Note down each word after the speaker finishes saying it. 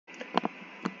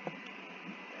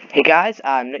Hey guys,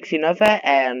 I'm Nixinova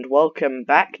and welcome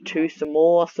back to some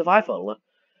more survival.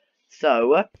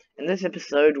 So, in this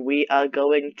episode we are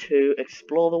going to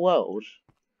explore the world.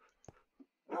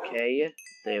 Okay,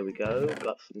 there we go,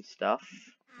 got some stuff.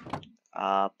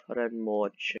 Put in more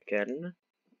chicken.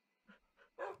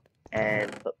 And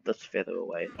put this feather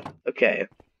away. Okay,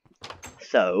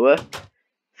 so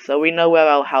we know where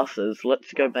our house is.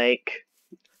 Let's go make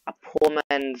a poor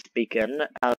man's beacon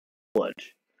out of wood.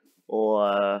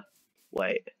 Or,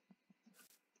 wait.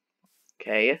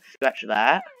 Okay, scratch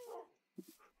that.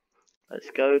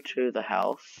 Let's go to the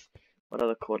house. What are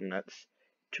the coordinates?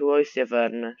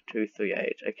 207,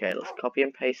 238. Okay, let's copy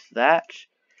and paste that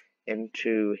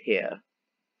into here.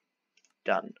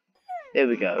 Done. There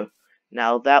we go.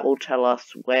 Now that will tell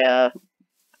us where,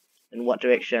 in what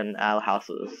direction our house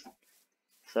is.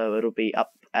 So it'll be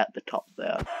up at the top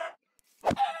there.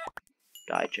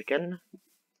 Die chicken.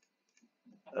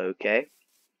 Okay.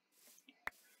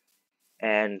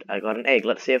 And I got an egg.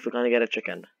 Let's see if we're gonna get a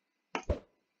chicken.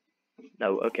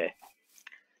 No, okay.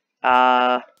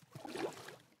 I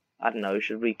don't know,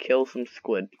 should we kill some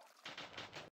squid?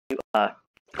 You are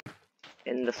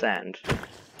in the sand.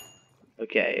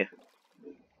 Okay.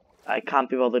 I can't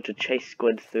be bothered to chase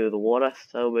squid through the water,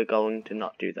 so we're going to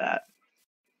not do that.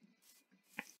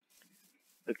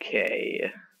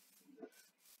 Okay.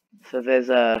 So there's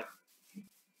a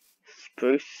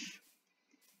spruce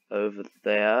over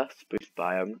there, spruce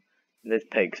biome. And there's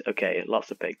pigs. Okay,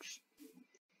 lots of pigs.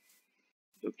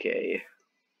 Okay.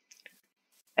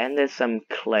 And there's some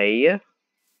clay.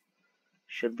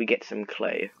 Should we get some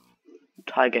clay?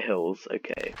 Tiger Hills,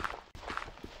 okay.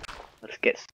 Let's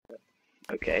get...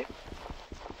 Okay.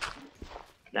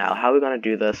 Now, how are we gonna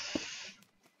do this?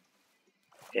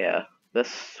 Yeah,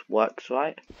 this works,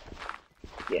 right?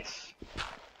 Yes.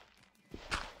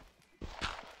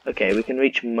 Okay, we can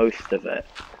reach most of it.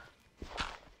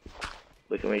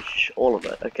 We can reach all of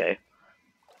it, okay.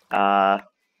 That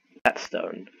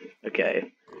stone.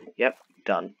 Okay. Yep,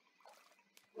 done.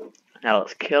 Now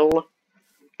let's kill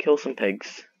some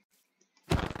pigs.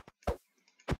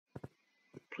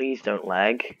 Please don't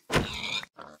lag.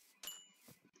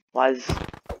 Why is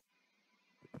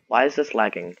this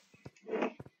lagging?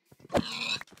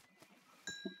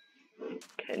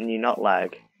 Can you not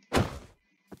lag?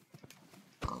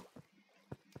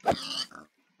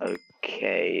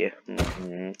 Okay.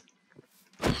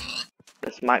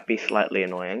 This might be slightly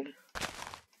annoying.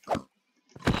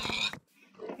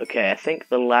 Okay, I think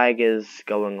the lag is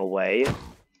going away.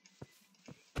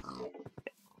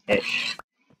 Ish.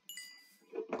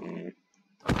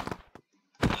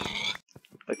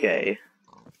 Okay.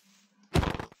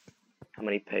 How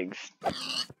many pigs?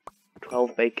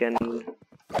 12 bacon.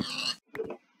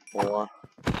 4.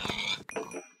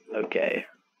 Okay.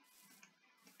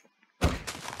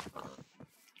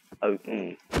 Oh,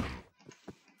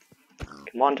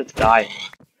 Come on, just die.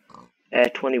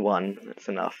 21. That's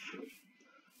enough.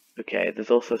 Okay,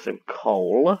 there's also some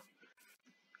coal.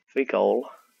 3 coal.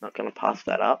 Not gonna pass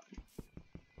that up.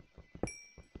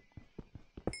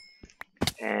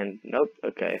 And nope,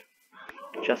 okay.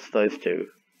 Just those 2.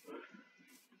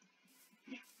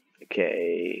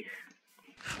 Okay.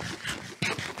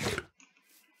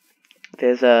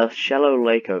 There's a shallow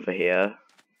lake over here.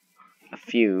 A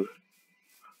few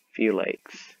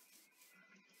lakes.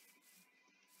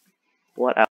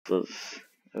 What else is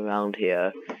around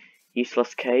here?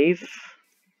 Useless cave?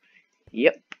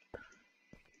 Yep.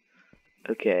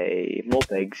 Okay, more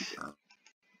pigs.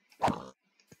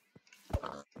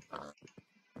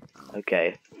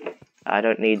 Okay. I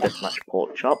don't need this much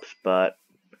pork chops, but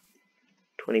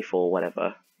 24,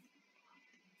 whatever.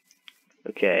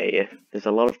 Okay, there's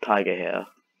a lot of tiger here.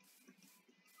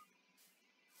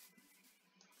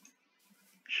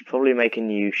 Should probably make a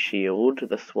new shield.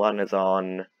 This one is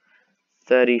on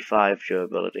 35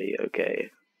 durability, okay.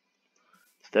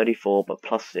 It's 34, but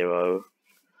plus 0.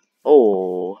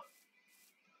 Oh.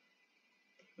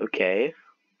 Okay.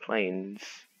 Plains.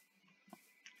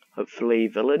 Hopefully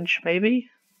village, maybe?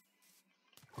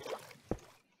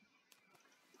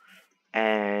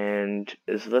 And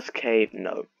is this cave?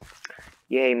 No.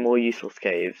 Yay, more useless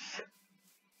caves.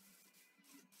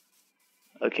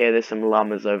 Okay, there's some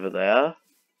llamas over there.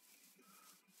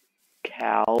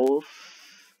 Cows.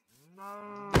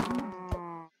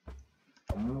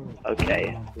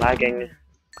 Okay, lagging.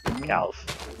 Cows.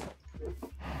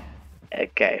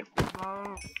 Okay.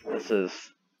 This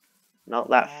is not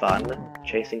that fun,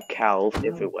 chasing cows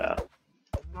everywhere.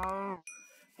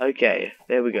 Okay,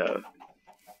 there we go.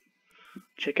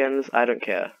 Chickens, I don't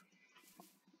care.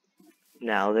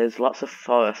 Now, there's lots of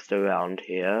forest around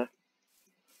here.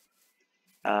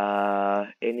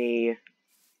 any...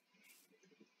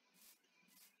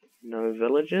 No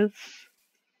villages?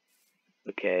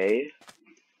 Okay.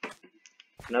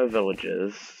 No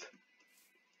villages.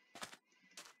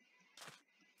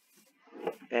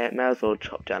 May as well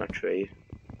chop down a tree.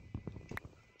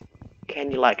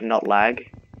 Can you, like, not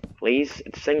lag? Please?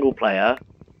 It's single player.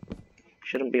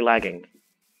 Shouldn't be lagging.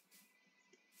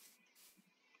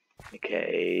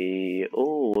 Okay.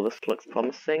 Oh, this looks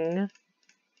promising.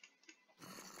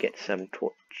 Get some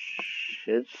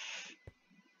torches.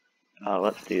 Oh,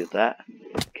 let's do that.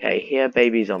 Okay, here,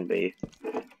 baby zombie.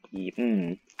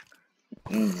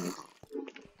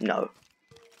 No.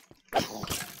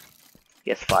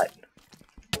 Yes, fight.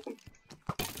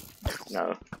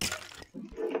 No.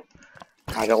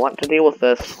 I don't want to deal with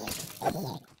this.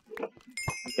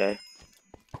 Okay.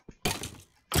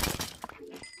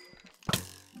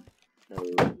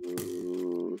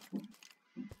 No.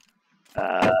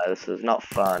 This is not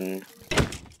fun.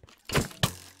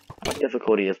 What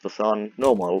difficulty is this on?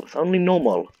 Normal. It's only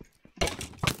normal. It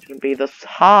shouldn't be this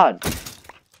hard.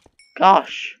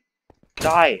 Gosh.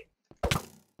 Die.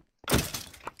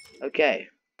 Okay.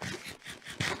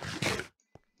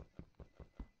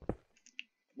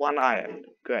 1 iron.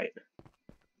 Great.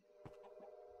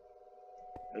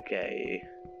 Okay.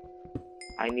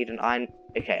 I need an iron.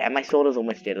 Okay, and my sword is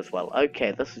almost dead as well.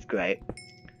 Okay, this is great.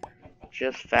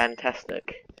 Just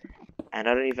fantastic. And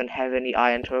I don't even have any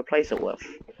iron to replace it with.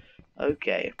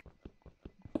 Okay.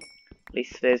 At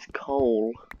least there's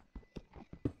coal.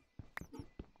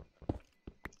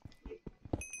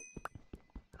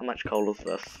 How much coal is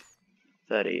this?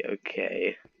 30,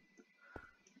 okay.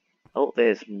 Oh,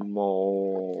 there's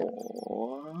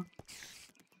more.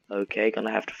 Okay,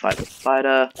 gonna have to fight the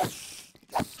spider.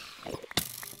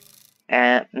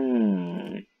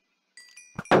 And,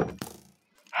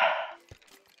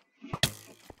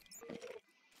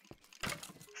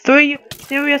 Three?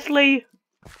 Seriously?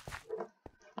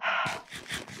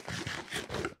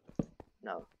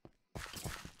 No.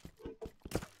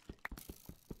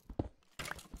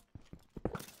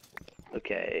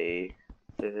 Okay.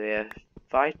 So they're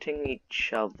fighting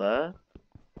each other.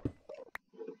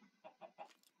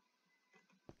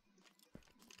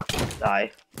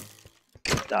 Die.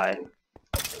 Die.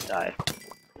 Die.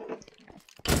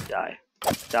 Die.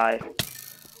 Die.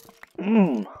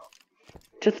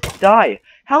 Just die.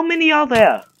 How many are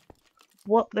there?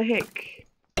 What the heck?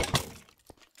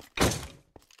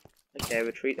 Okay,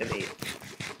 retreat and eat.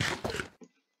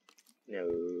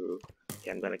 No. Okay,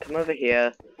 I'm gonna come over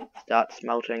here, start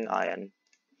smelting iron.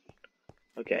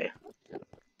 Okay.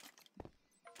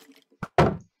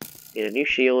 Need a new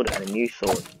shield and a new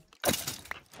sword.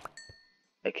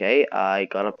 Okay, I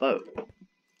got a bow.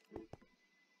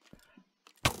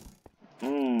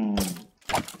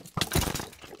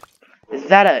 Is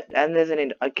that it? And there's an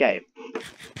end. Okay.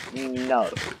 No.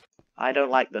 I don't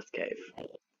like this cave.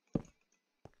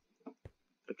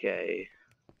 Okay.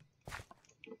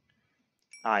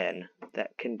 Iron.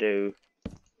 That can do.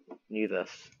 Knew this.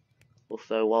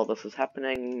 Also, while this is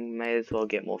happening, may as well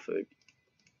get more food.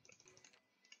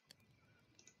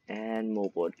 And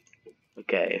more wood.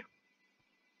 Okay.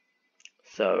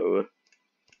 So,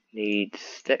 need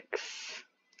sticks.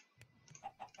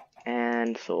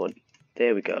 And sword.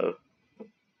 There we go.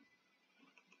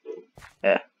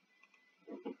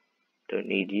 Don't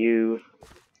need you.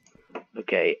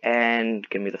 Okay, and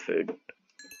give me the food.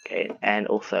 Okay, and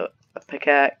also a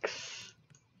pickaxe.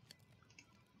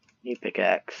 New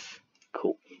pickaxe.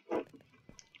 Cool.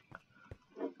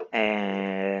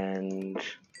 And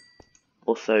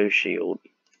also shield.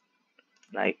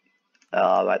 Like,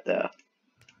 right there.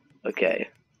 Okay.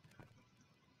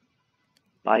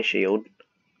 Buy shield.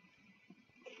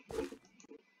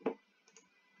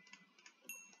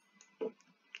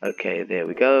 Okay, there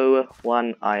we go.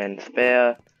 1 iron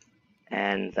spare.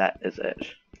 And that is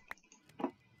it.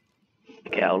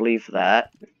 Okay, I'll leave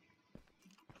that.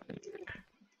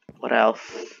 What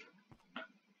else?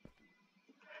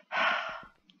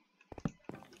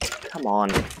 Come on.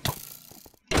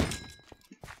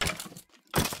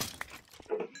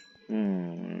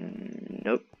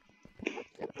 Nope.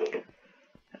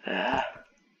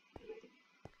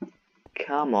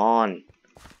 Come on.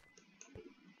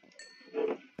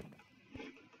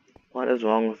 What is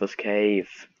wrong with this cave?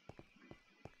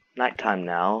 Nighttime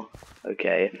now.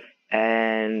 Okay.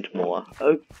 And more.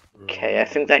 Okay, I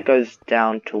think that goes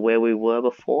down to where we were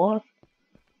before.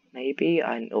 Maybe.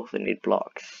 I also need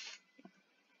blocks.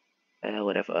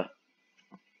 Whatever.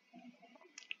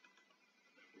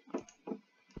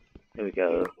 There we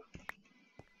go.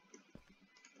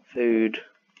 Food.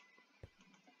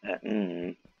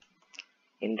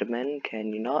 Enderman,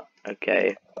 can you not?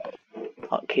 Okay.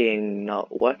 Hotkeying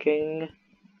not working.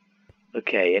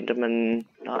 Okay, Enderman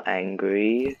not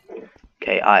angry.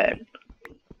 Okay, iron.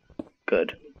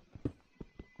 Good.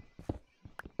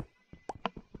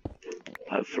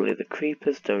 Hopefully the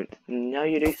creepers don't... Now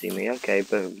you do see me. Okay,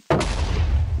 boom.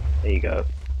 There you go.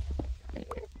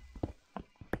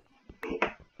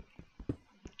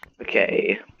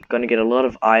 Okay, gonna get a lot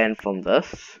of iron from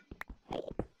this.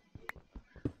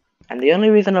 And the only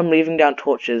reason I'm leaving down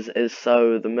torches is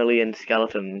so the million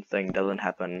skeleton thing doesn't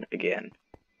happen again.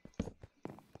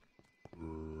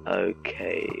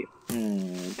 Okay.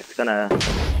 Just gonna...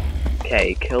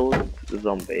 Okay, kill the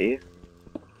zombie.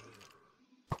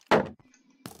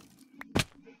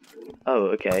 Oh,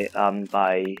 okay,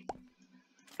 bye.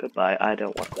 Goodbye, I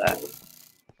don't want that.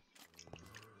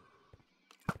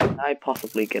 Can I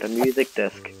possibly get a music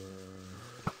disc?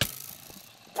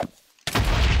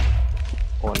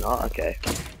 Or not? Okay.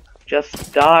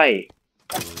 Just die!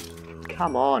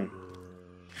 Come on!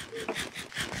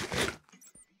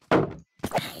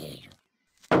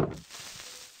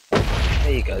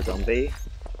 There you go, zombie.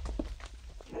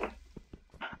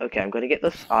 Okay, I'm gonna get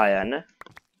this iron.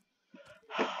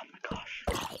 Oh my gosh.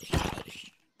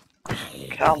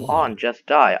 Come on, just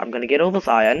die. I'm gonna get all this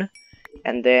iron,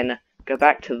 and then go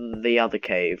back to the other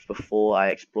cave before I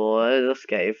explore this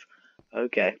cave.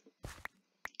 Okay.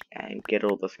 And get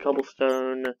all this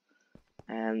cobblestone,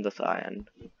 and this iron.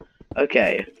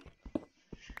 Okay.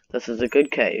 This is a good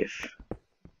cave.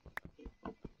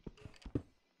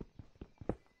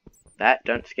 That,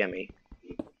 don't scare me.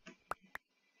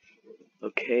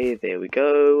 Okay, there we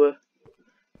go.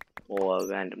 More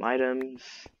random items.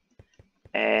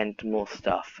 And more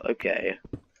stuff. Okay.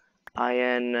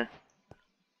 Iron.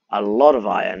 A lot of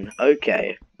iron.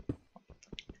 Okay.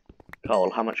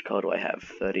 Coal. How much coal do I have?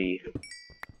 30.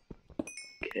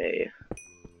 Okay.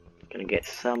 Gonna get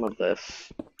some of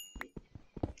this.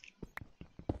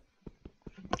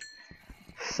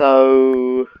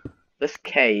 So, this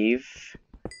cave,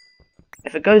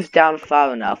 if it goes down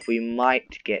far enough, we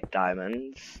might get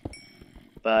diamonds.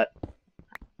 But,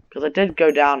 because it did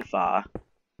go down far.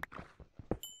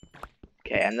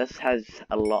 Okay, and this has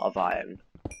a lot of iron.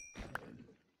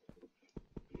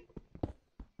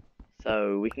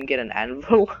 So, we can get an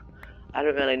anvil. I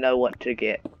don't really know what to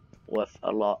get with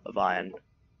a lot of iron.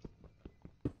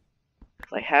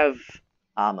 Because I have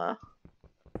armor.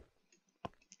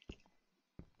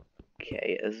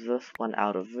 Okay, is this one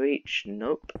out of reach?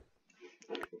 Nope.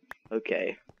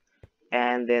 Okay.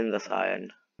 And then this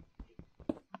iron.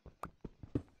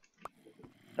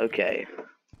 Okay.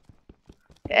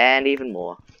 And even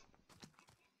more.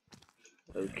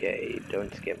 Okay,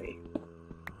 don't scare me.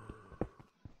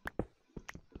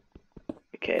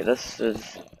 Okay, this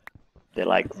is... They're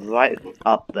like right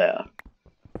up there.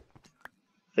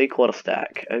 3/4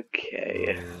 stack.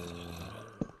 Okay.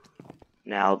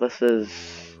 Now this is...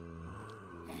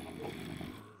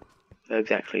 Where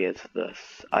exactly is this?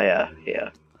 Oh yeah,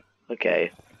 here.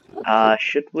 Okay.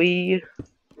 Should we...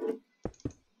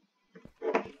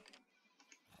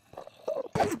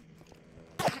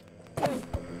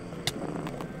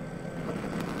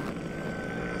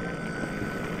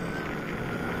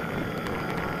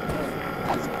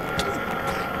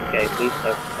 Okay, please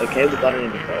don't. Okay, we got an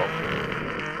indigo.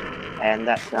 And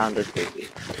that sounded creepy.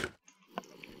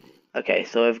 Okay,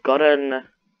 so we've gotten...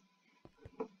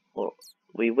 Well,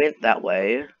 we went that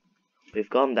way. We've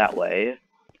gone that way.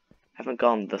 Haven't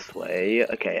gone this way.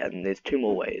 Okay, and there's 2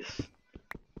 more ways.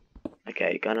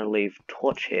 Okay, gonna leave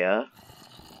torch here.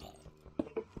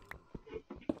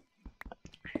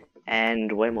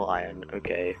 And way more iron.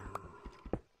 Okay.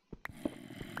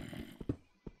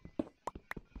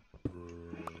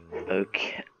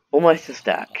 Okay, almost a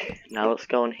stack. Now let's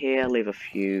go on here, leave a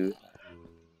few.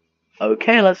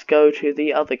 Okay, let's go to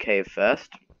the other cave first.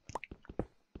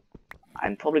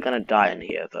 I'm probably gonna die in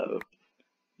here though.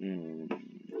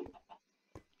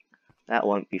 That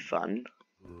won't be fun.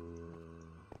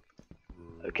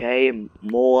 Okay,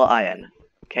 more iron.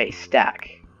 Okay,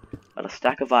 stack. Got a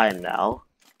stack of iron now.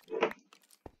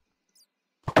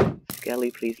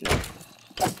 Skelly, please no.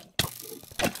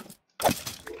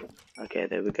 Okay,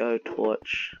 there we go,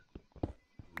 torch.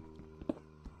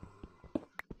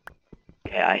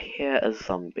 Okay, I hear a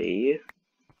zombie.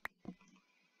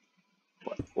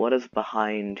 What is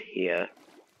behind here?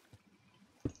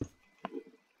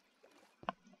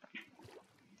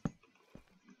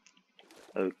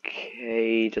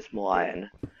 Okay, just more iron.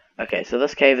 Okay, so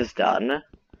this cave is done.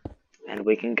 And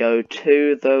we can go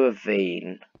to the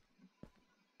ravine.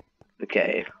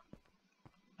 Okay.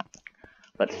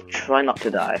 Let's try not to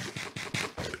die.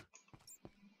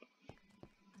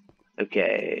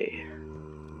 Okay.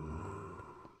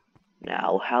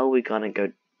 Now, how are we gonna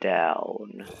go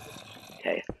down?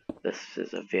 Okay, this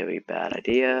is a very bad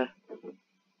idea.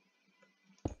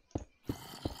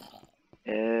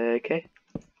 Okay.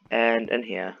 And in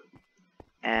here.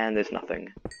 And there's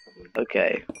nothing.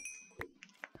 Okay.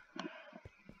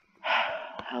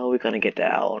 How are we gonna get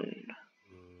down?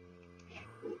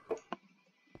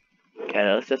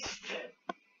 Okay, let's just...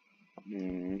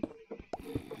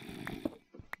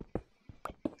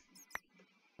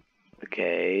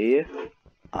 Okay.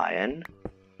 Iron.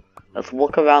 Let's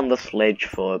walk around the sledge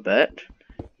for a bit.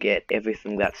 Get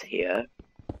everything that's here.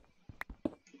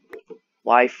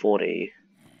 Why 40?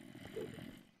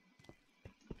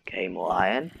 Okay, more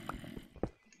iron.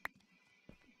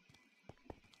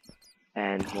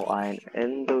 And more iron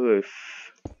in the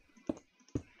roof.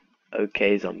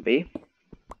 Okay, zombie.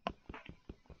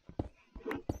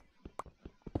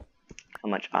 How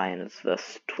much iron is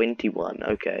this? 21,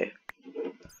 okay.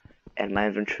 And my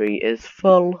inventory is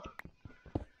full.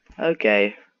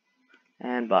 Okay.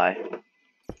 And bye.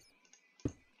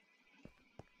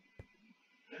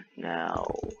 Now.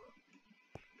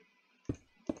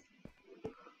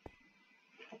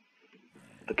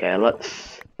 Okay,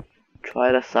 let's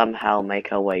try to somehow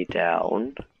make our way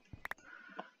down.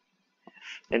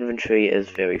 Inventory is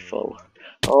very full.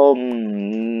 Oh,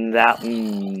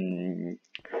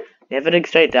 everything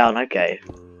straight down, okay.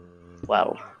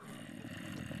 Well.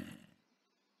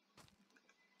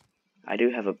 I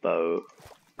do have a bow.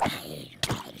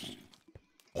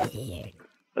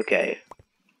 Okay.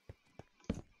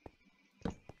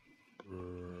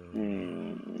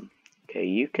 Okay,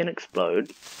 you can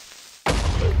explode.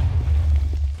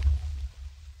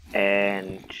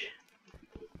 And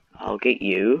I'll get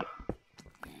you.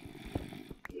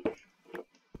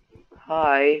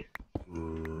 Hi.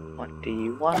 What do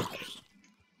you want?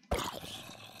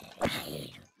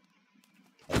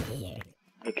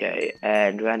 Okay,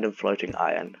 and random floating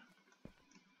iron.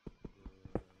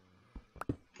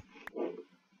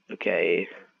 Okay.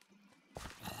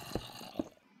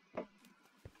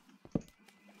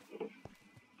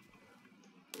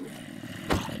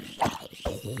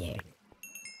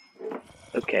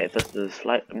 Okay, this is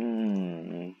like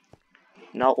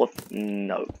not with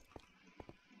no.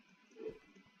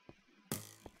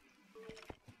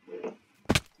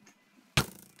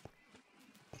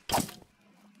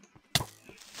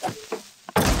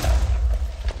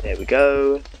 There we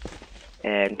go.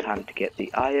 And time to get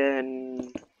the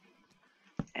iron.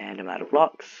 And I'm out of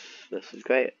blocks. This is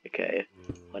great. Okay,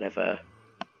 whatever.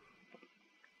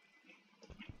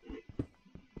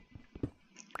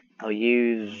 I'll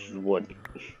use wood.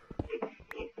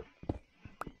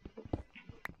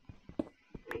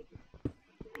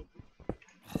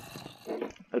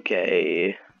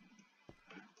 Okay.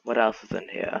 What else is in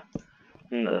here?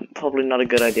 Probably not a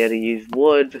good idea to use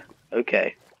wood.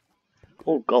 Okay.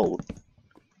 Oh, gold.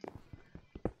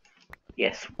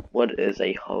 Yes, wood is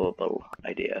a horrible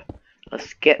idea.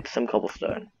 Let's get some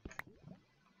cobblestone.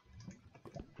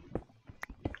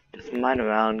 Just mine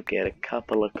around, get a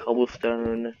couple of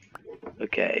cobblestone.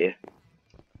 Okay.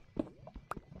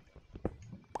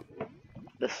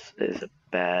 This is a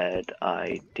bad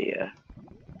idea.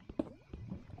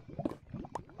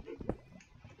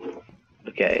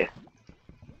 Okay.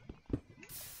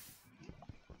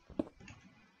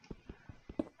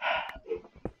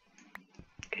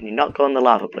 Can you not go in the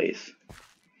lava, please?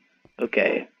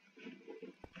 Okay.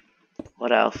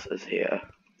 What else is here?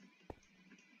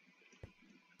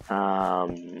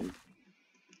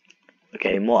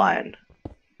 Okay, more iron.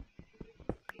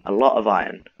 A lot of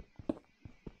iron.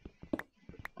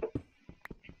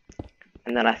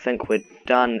 And then I think we're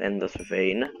done in this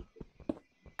ravine.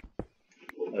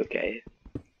 Okay.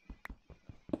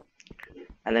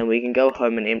 And then we can go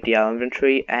home and empty our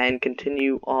inventory and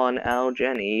continue on our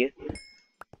journey.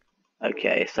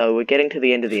 Okay, so we're getting to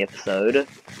the end of the episode.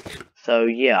 So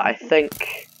yeah, I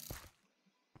think...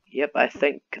 Yep, I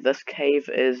think this cave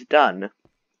is done.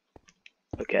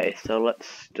 Okay, so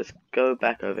let's just go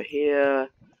back over here.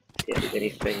 See if there's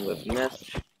anything we've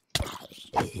missed.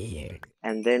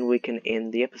 And then we can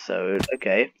end the episode.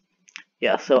 Okay.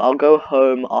 Yeah, so I'll go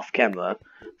home off camera.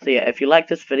 So yeah, if you like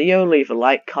this video, leave a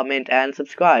like, comment, and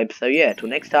subscribe. So yeah, till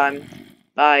next time.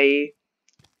 Bye.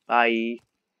 Bye.